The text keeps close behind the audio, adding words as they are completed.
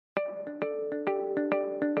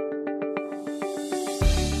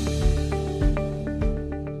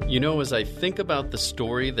You know, as I think about the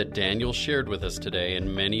story that Daniel shared with us today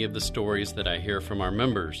and many of the stories that I hear from our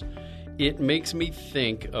members, it makes me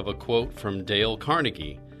think of a quote from Dale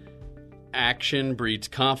Carnegie. Action breeds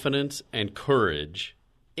confidence and courage.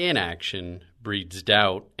 Inaction breeds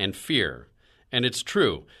doubt and fear. And it's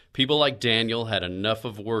true. People like Daniel had enough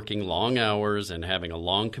of working long hours and having a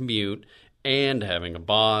long commute and having a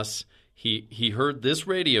boss. He heard this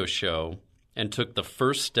radio show and took the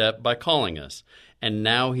first step by calling us. And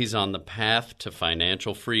now he's on the path to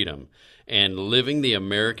financial freedom and living the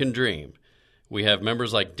American dream. We have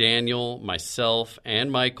members like Daniel, myself,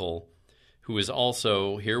 and Michael, who is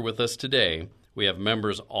also here with us today. We have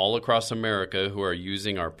members all across America who are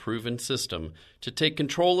using our proven system to take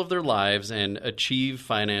control of their lives and achieve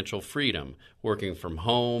financial freedom, working from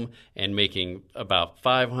home and making about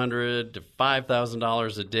 $500 to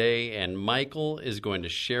 $5,000 a day. And Michael is going to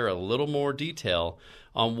share a little more detail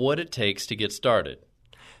on what it takes to get started.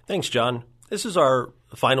 Thanks, John. This is our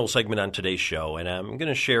final segment on today's show, and I'm going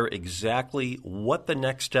to share exactly what the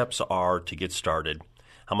next steps are to get started,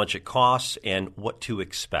 how much it costs, and what to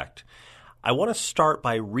expect. I want to start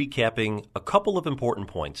by recapping a couple of important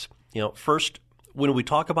points. First, when we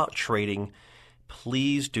talk about trading,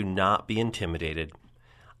 please do not be intimidated.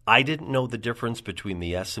 I didn't know the difference between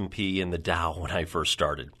the S&P and the Dow when I first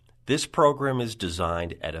started. This program is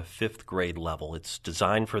designed at a 5th grade level. It's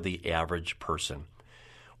designed for the average person.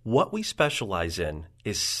 What we specialize in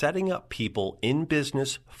is setting up people in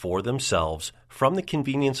business for themselves from the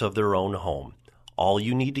convenience of their own home. All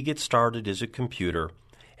you need to get started is a computer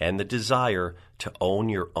and the desire to own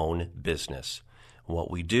your own business.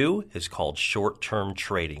 What we do is called short-term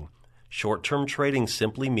trading. Short-term trading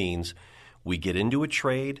simply means we get into a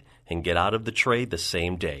trade and get out of the trade the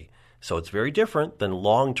same day. So it's very different than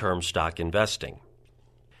long-term stock investing.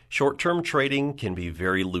 Short-term trading can be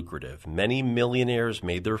very lucrative. Many millionaires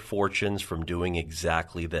made their fortunes from doing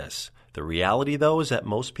exactly this. The reality, though, is that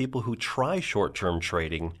most people who try short-term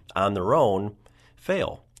trading on their own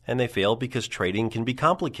fail. And they fail because trading can be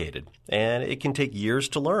complicated, and it can take years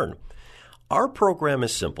to learn. Our program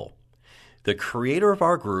is simple. The creator of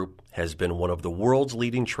our group has been one of the world's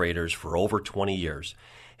leading traders for over 20 years.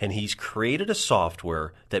 And he's created a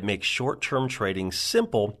software that makes short-term trading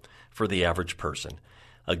simple for the average person.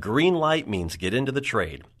 A green light means get into the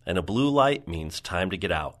trade, and a blue light means time to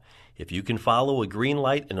get out. If you can follow a green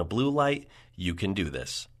light and a blue light, you can do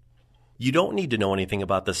this. You don't need to know anything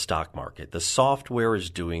about the stock market. The software is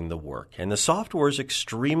doing the work, and the software is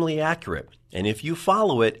extremely accurate. And if you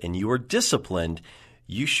follow it and you are disciplined,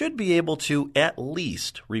 you should be able to at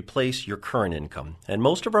least replace your current income. And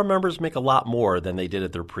most of our members make a lot more than they did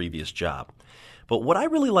at their previous job. But what I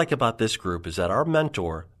really like about this group is that our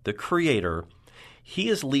mentor, the creator, he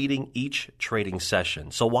is leading each trading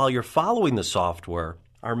session. So while you're following the software,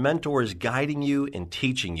 our mentor is guiding you and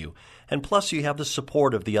teaching you. And plus, you have the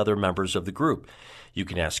support of the other members of the group. You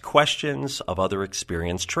can ask questions of other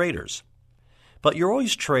experienced traders. But you're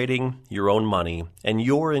always trading your own money, and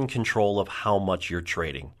you're in control of how much you're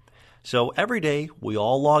trading. So every day, we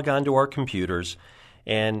all log onto our computers,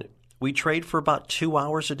 and we trade for about 2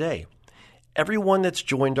 hours a day. Everyone that's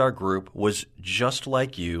joined our group was just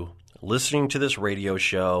like you, listening to this radio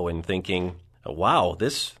show and thinking, wow,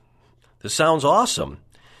 this sounds awesome.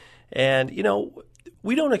 And,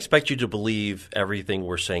 we don't expect you to believe everything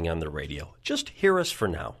we're saying on the radio. Just hear us for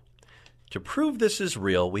now. To prove this is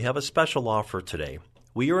real, we have a special offer today.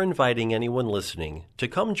 We are inviting anyone listening to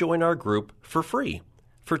come join our group for free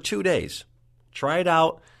for 2 days. Try it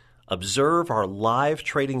out, observe our live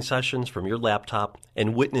trading sessions from your laptop,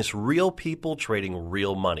 and witness real people trading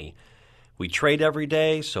real money. We trade every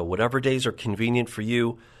day, so whatever days are convenient for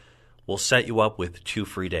you, we'll set you up with 2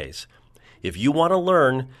 free days. If you want to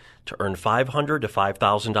learn to earn $500 to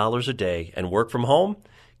 $5,000 a day and work from home,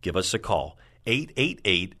 give us a call.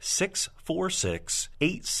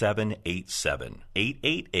 888-646-8787.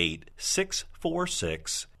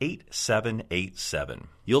 888-646-8787.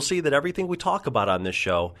 You'll see that everything we talk about on this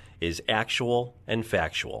show is actual and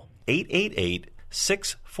factual.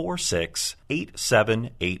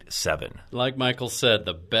 888-646-8787. Like Michael said,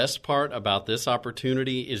 the best part about this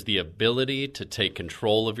opportunity is the ability to take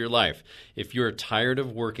control of your life. If you're tired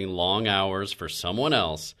of working long hours for someone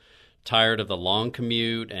else, tired of the long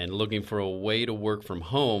commute and looking for a way to work from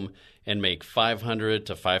home and make $500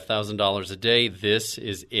 to $5,000 a day, this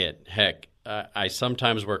is it. Heck, I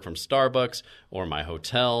sometimes work from Starbucks or my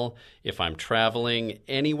hotel. If I'm traveling,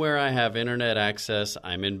 anywhere I have internet access,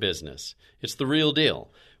 I'm in business. It's the real deal.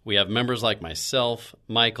 We have members like myself,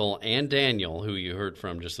 Michael, and Daniel, who you heard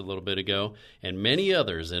from just a little bit ago, and many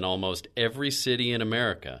others in almost every city in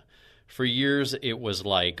America. For years, it was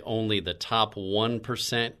like only the top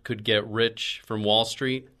 1% could get rich from Wall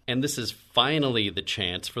Street, and this is finally the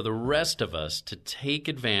chance for the rest of us to take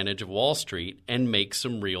advantage of Wall Street and make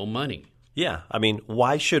some real money. Yeah, I mean,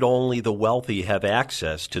 why should only the wealthy have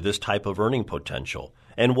access to this type of earning potential?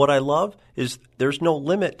 And what I love is there's no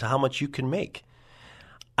limit to how much you can make.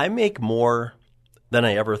 I make more than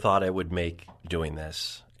I ever thought I would make doing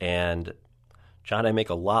this. And John, I make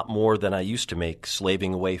a lot more than I used to make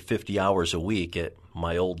slaving away 50 hours a week at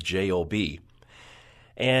my old job.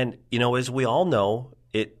 And, as we all know,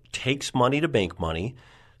 it takes money to make money,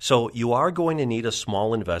 so you are going to need a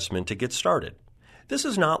small investment to get started. This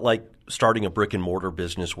is not like starting a brick and mortar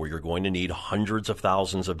business where you're going to need hundreds of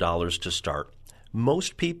thousands of dollars to start.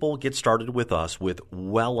 Most people get started with us with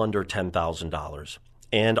well under $10,000.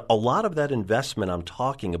 And a lot of that investment I'm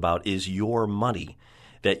talking about is your money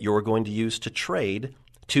that you're going to use to trade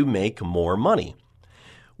to make more money.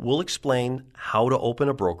 We'll explain how to open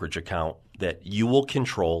a brokerage account that you will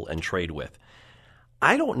control and trade with.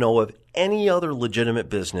 I don't know of any other legitimate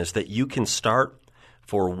business that you can start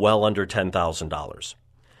for well under $10,000.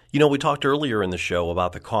 We talked earlier in the show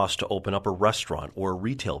about the cost to open up a restaurant or a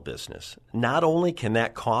retail business. Not only can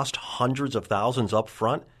that cost hundreds of thousands up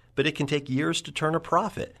front, but it can take years to turn a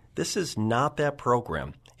profit. This is not that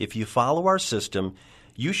program. If you follow our system,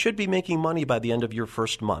 you should be making money by the end of your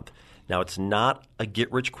first month. Now, it's not a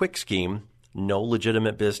get-rich-quick scheme. No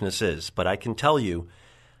legitimate business is. But I can tell you,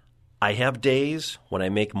 I have days when I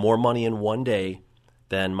make more money in one day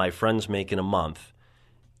than my friends make in a month.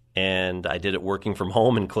 And I did it working from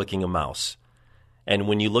home and clicking a mouse. And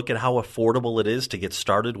when you look at how affordable it is to get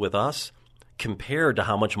started with us, compared to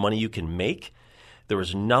how much money you can make, there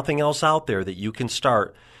is nothing else out there that you can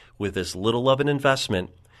start with this little of an investment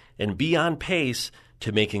and be on pace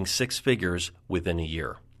to making six figures within a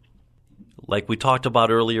year. Like we talked about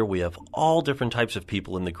earlier, we have all different types of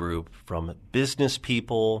people in the group, from business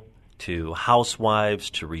people to housewives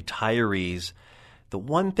to retirees. The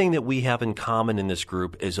one thing that we have in common in this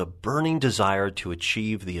group is a burning desire to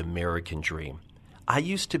achieve the American dream. I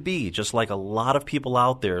used to be, just like a lot of people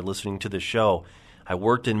out there listening to the show, I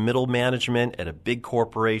worked in middle management at a big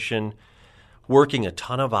corporation, working a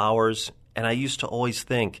ton of hours, and I used to always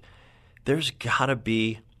think, there's got to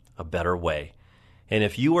be a better way. And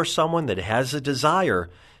if you are someone that has a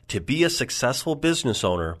desire to be a successful business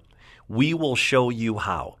owner, we will show you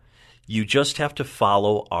how. You just have to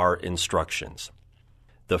follow our instructions.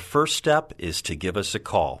 The first step is to give us a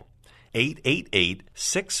call,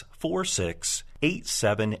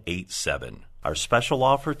 888-646-8787. Our special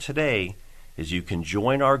offer today is you can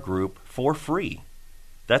join our group for free.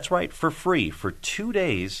 That's right, for free, for 2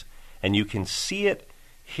 days, and you can see it,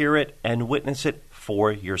 hear it, and witness it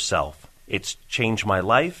for yourself. It's changed my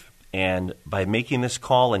life, and by making this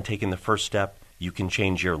call and taking the first step, you can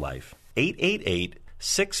change your life.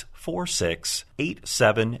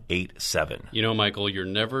 888-646-8787. Michael, you're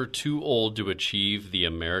never too old to achieve the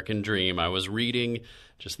American dream. I was reading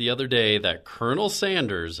just the other day that Colonel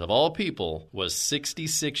Sanders, of all people, was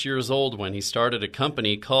 66 years old when he started a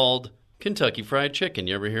company called Kentucky Fried Chicken.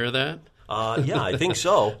 You ever hear of that? Yeah, I think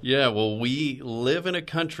so. Yeah, well, we live in a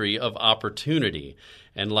country of opportunity.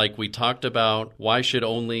 And like we talked about, why should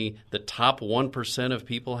only the top 1% of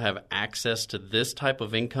people have access to this type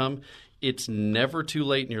of income? It's never too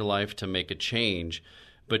late in your life to make a change.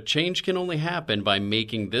 But change can only happen by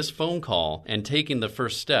making this phone call and taking the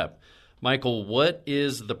first step. Michael, what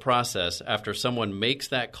is the process after someone makes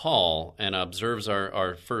that call and observes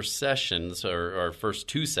our first sessions, or our first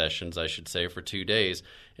 2 sessions, I should say, for 2 days,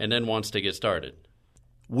 and then wants to get started?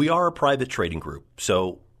 We are a private trading group,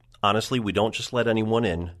 so honestly, we don't just let anyone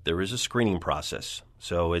in. There is a screening process.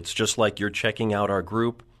 So it's just like you're checking out our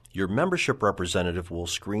group. Your membership representative will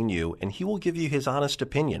screen you, and he will give you his honest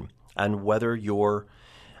opinion on whether you're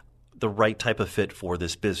the right type of fit for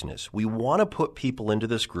this business. We want to put people into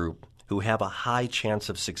this group who have a high chance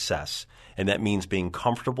of success, and that means being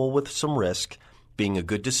comfortable with some risk, being a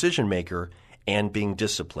good decision maker, and being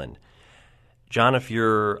disciplined. John, if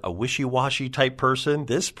you're a wishy-washy type person,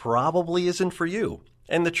 this probably isn't for you.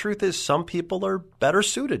 And the truth is, some people are better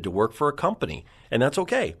suited to work for a company, and that's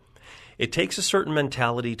okay. It takes a certain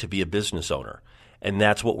mentality to be a business owner, and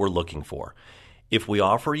that's what we're looking for. If we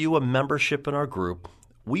offer you a membership in our group,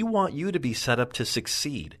 we want you to be set up to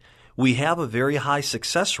succeed. We have a very high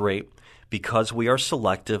success rate because we are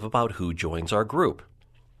selective about who joins our group.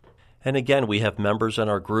 And again, we have members in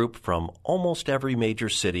our group from almost every major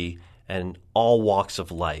city and all walks of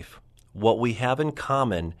life. What we have in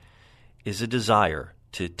common is a desire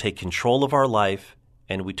to take control of our life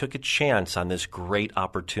and we took a chance on this great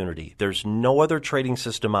opportunity. There's no other trading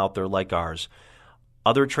system out there like ours.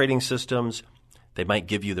 Other trading systems, they might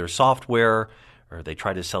give you their software or they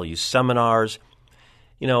try to sell you seminars.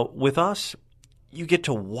 With us, you get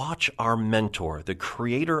to watch our mentor, the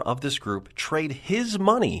creator of this group, trade his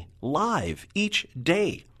money live each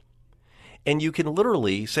day. And you can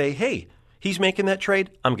literally say, hey, he's making that trade,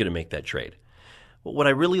 I'm going to make that trade. But what I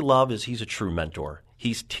really love is he's a true mentor.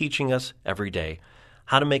 He's teaching us every day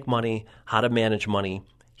how to make money, how to manage money.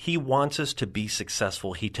 He wants us to be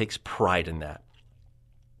successful. He takes pride in that.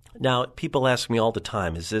 Now, people ask me all the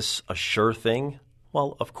time, is this a sure thing?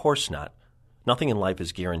 Well, of course not. Nothing in life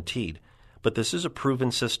is guaranteed. But this is a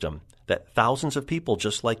proven system that thousands of people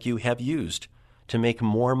just like you have used to make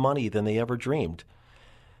more money than they ever dreamed.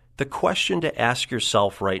 The question to ask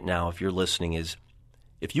yourself right now, if you're listening, is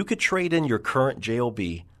if you could trade in your current JOB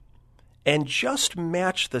and just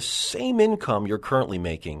match the same income you're currently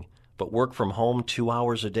making, but work from home 2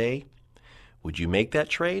 hours a day, would you make that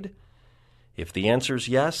trade? If the answer is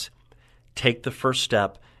yes, take the first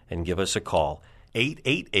step and give us a call.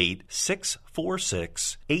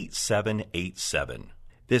 888-646-8787.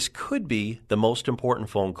 This could be the most important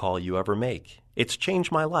phone call you ever make. It's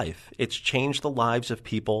changed my life. It's changed the lives of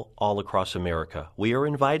people all across America. We are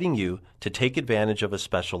inviting you to take advantage of a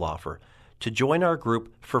special offer, to join our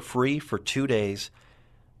group for free for 2 days.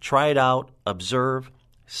 Try it out, observe,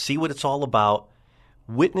 see what it's all about,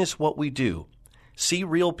 witness what we do, see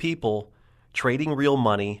real people trading real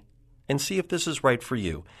money, and see if this is right for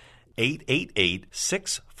you.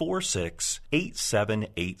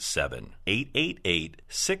 888-646-8787.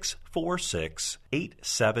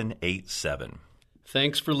 888-646-8787.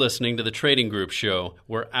 Thanks for listening to the Trading Group Show.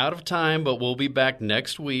 We're out of time, but we'll be back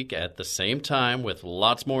next week at the same time with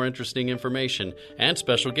lots more interesting information and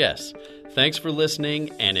special guests. Thanks for listening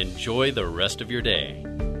and enjoy the rest of your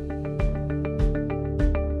day.